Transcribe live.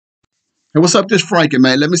Hey, what's up? This Frankie,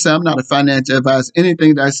 man. Let me say I'm not a financial advisor.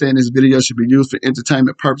 Anything that I say in this video should be used for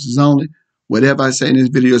entertainment purposes only. Whatever I say in this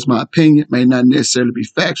video is my opinion, may not necessarily be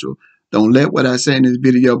factual. Don't let what I say in this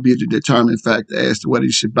video be the determining factor as to whether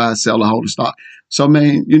you should buy, sell, or hold a stock. So,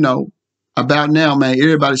 man, about now, man,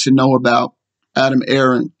 everybody should know about Adam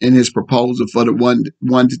Aaron and his proposal for the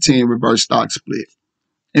 1 to 10 reverse stock split.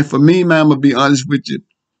 And for me, man, I'm going to be honest with you,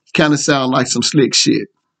 kind of sound like some slick shit.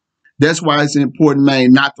 That's why it's important,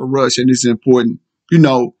 man, not to rush, and it's important,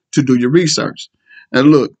 to do your research. And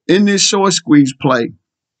look, in this short squeeze play,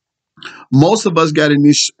 most of us got in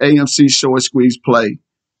this AMC short squeeze play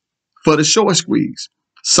for the short squeeze.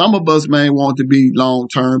 Some of us, man, want to be long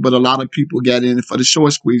term, but a lot of people got in it for the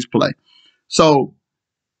short squeeze play. So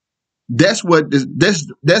that's what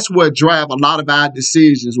drive a lot of our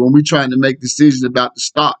decisions when we're trying to make decisions about the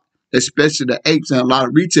stock, especially the apes and a lot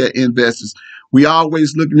of retail investors. We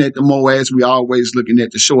always looking at the MOAS. We always looking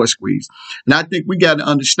at the short squeeze. And I think we got to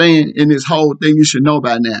understand in this whole thing, you should know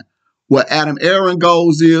by now, what Adam Aaron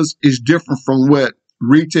goals is different from what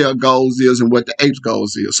retail goals is and what the apes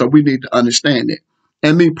goals is. So we need to understand that.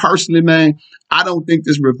 And me personally, man, I don't think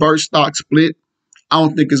this reverse stock split, I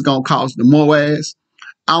don't think it's going to cause the MOAS.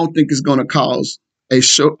 I don't think it's going to cause a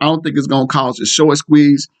short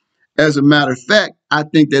squeeze. As a matter of fact, I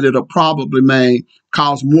think that it'll probably, man,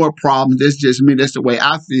 cause more problems. That's just me. That's the way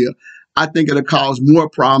I feel. I think it'll cause more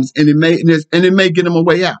problems, and it may get them a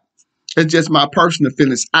way out. It's just my personal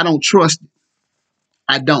feelings. I don't trust it.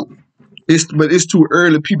 I don't. But it's too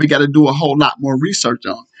early. People got to do a whole lot more research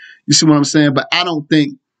on it. You see what I'm saying? But I don't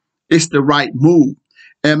think it's the right move.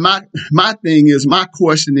 And my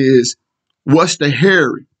question is, what's the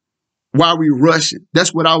hurry? Why are we rushing?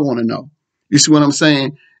 That's what I want to know. You see what I'm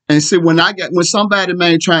saying? And see, when somebody,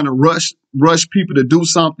 man, trying to rush people to do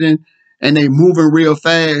something and they moving real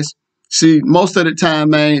fast, see, most of the time,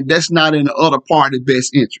 man, that's not in the other party's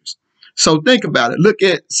best interest. So think about it. Look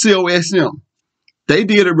at COSM. They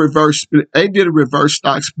did a reverse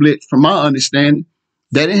stock split, from my understanding.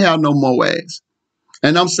 They didn't have no MOAS.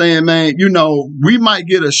 And I'm saying, man, we might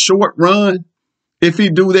get a short run if he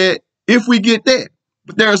do that, if we get that.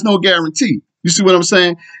 But there's no guarantee. You see what I'm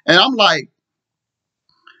saying? And I'm like,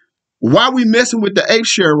 why are we messing with the ape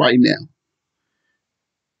share right now?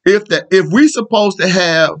 If we supposed to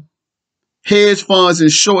have hedge funds and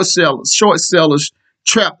short sellers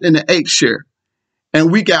trapped in the ape share,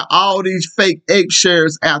 and we got all these fake ape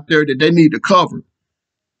shares out there that they need to cover,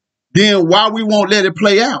 then why we won't let it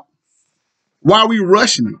play out? Why are we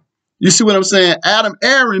rushing it? You see what I'm saying? Adam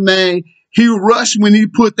Aaron, man, he rushed when he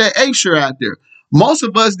put that ape share out there. Most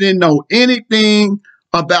of us didn't know anything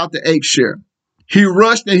about the ape share. He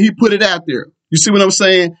rushed and he put it out there. You see what I'm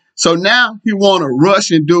saying? So now he want to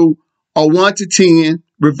rush and do a 1 to 10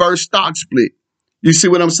 reverse stock split. You see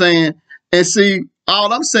what I'm saying? And see,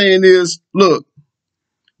 all I'm saying is, look,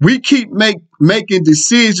 we keep making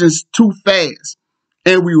decisions too fast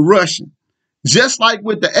and we rushing. Just like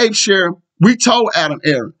with the ape share, we told Adam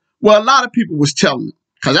Aaron. Well, a lot of people was telling him,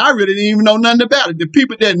 because I really didn't even know nothing about it. The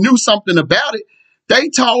people that knew something about it, they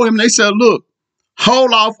told him, they said, look,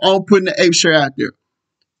 hold off on putting the ape share out there.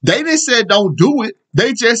 They didn't say don't do it.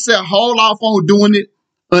 They just said hold off on doing it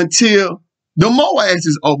until the MOAS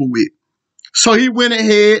is over with. So he went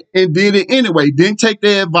ahead and did it anyway. Didn't take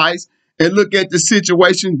their advice and look at the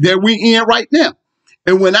situation that we in right now.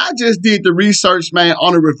 And when I just did the research, man,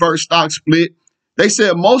 on a reverse stock split, they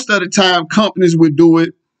said most of the time companies would do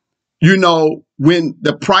it, when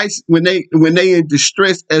they in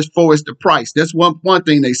distress as far as the price. That's one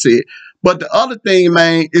thing they said. But the other thing,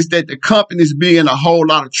 man, is that the companies be in a whole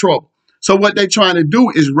lot of trouble. So what they're trying to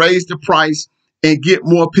do is raise the price and get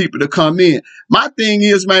more people to come in. My thing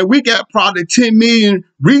is, man, we got probably 10 million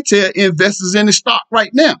retail investors in the stock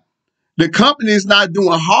right now. The company is not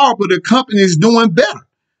doing horrible. The company is doing better.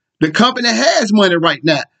 The company has money right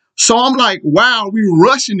now. So I'm like, wow, we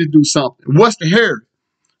rushing to do something. What's the hurry?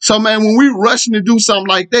 So, man, when we rushing to do something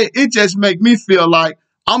like that, it just make me feel like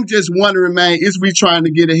I'm just wondering, man, is we trying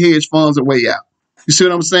to get a hedge funds a way out? You see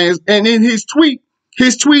what I'm saying? And in his tweet, he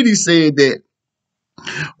said that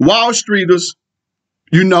Wall Streeters,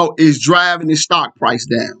 is driving the stock price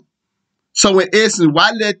down. So in essence,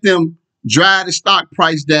 why let them drive the stock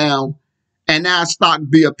price down and now stock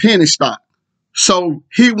be a penny stock? So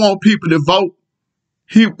he want people to vote.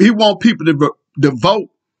 He want people to vote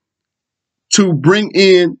to bring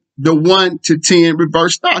in the 1 to 10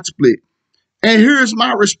 reverse stock split. And here's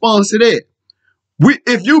my response to that.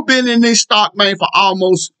 If you've been in this stock, man, for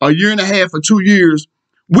almost a year and a half or 2 years,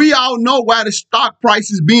 we all know why the stock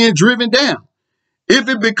price is being driven down. If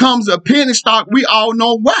it becomes a penny stock, we all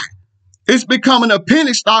know why. It's becoming a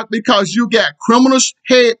penny stock because you got criminal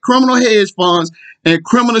hedge funds and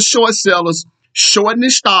criminal short sellers shorting the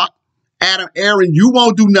stock. Adam Aaron, you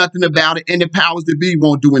won't do nothing about it, and the powers that be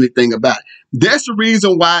won't do anything about it. That's the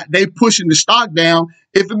reason why they pushing the stock down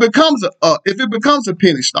if it becomes a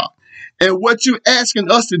penny stock. And what you're asking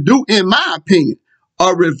us to do, in my opinion,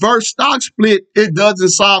 a reverse stock split, it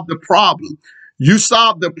doesn't solve the problem. You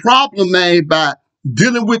solve the problem, man, by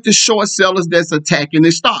dealing with the short sellers that's attacking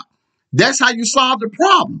the stock. That's how you solve the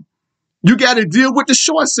problem. You got to deal with the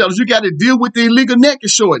short sellers. You got to deal with the illegal naked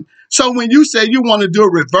shorting. So when you say you want to do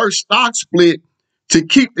a reverse stock split to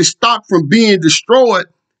keep the stock from being destroyed,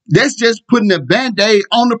 that's just putting a Band-Aid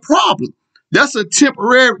on the problem. That's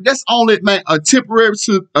only, man, a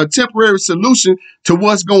temporary solution to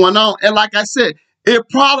what's going on. And like I said, it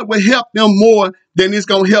probably will help them more than it's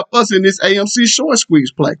going to help us in this AMC short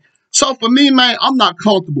squeeze play. So for me, man, I'm not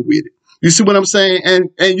comfortable with it. You see what I'm saying?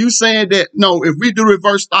 And you saying that, no, if we do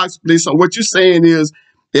reverse stock split, so what you're saying is,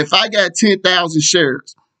 if I got 10,000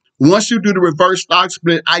 shares, once you do the reverse stock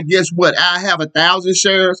split, I guess what? I have 1,000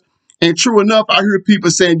 shares. And true enough, I hear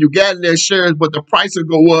people saying you got less shares, but the price will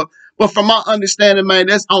go up. But from my understanding, man,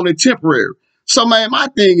 that's only temporary. So, man, my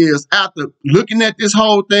thing is, after looking at this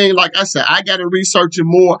whole thing, like I said, I got to research it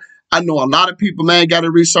more. I know a lot of people, man, got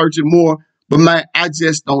to research it more. But, man, I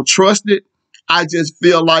just don't trust it. I just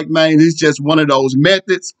feel like, man, it's just one of those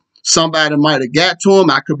methods. Somebody might have got to him.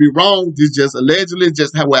 I could be wrong. This just allegedly,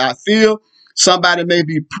 just how I feel. Somebody may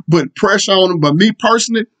be putting pressure on him. But me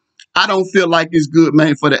personally, I don't feel like it's good,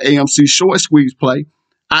 man, for the AMC short squeeze play.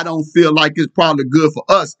 I don't feel like it's probably good for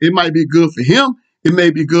us. It might be good for him. It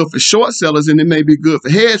may be good for short sellers, and it may be good for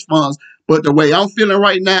hedge funds. But the way I'm feeling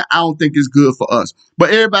right now, I don't think it's good for us.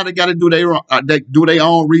 But everybody got to do their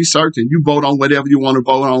own research, and you vote on whatever you want to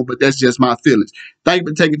vote on. But that's just my feelings. Thank you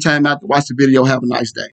for taking time out to watch the video. Have a nice day.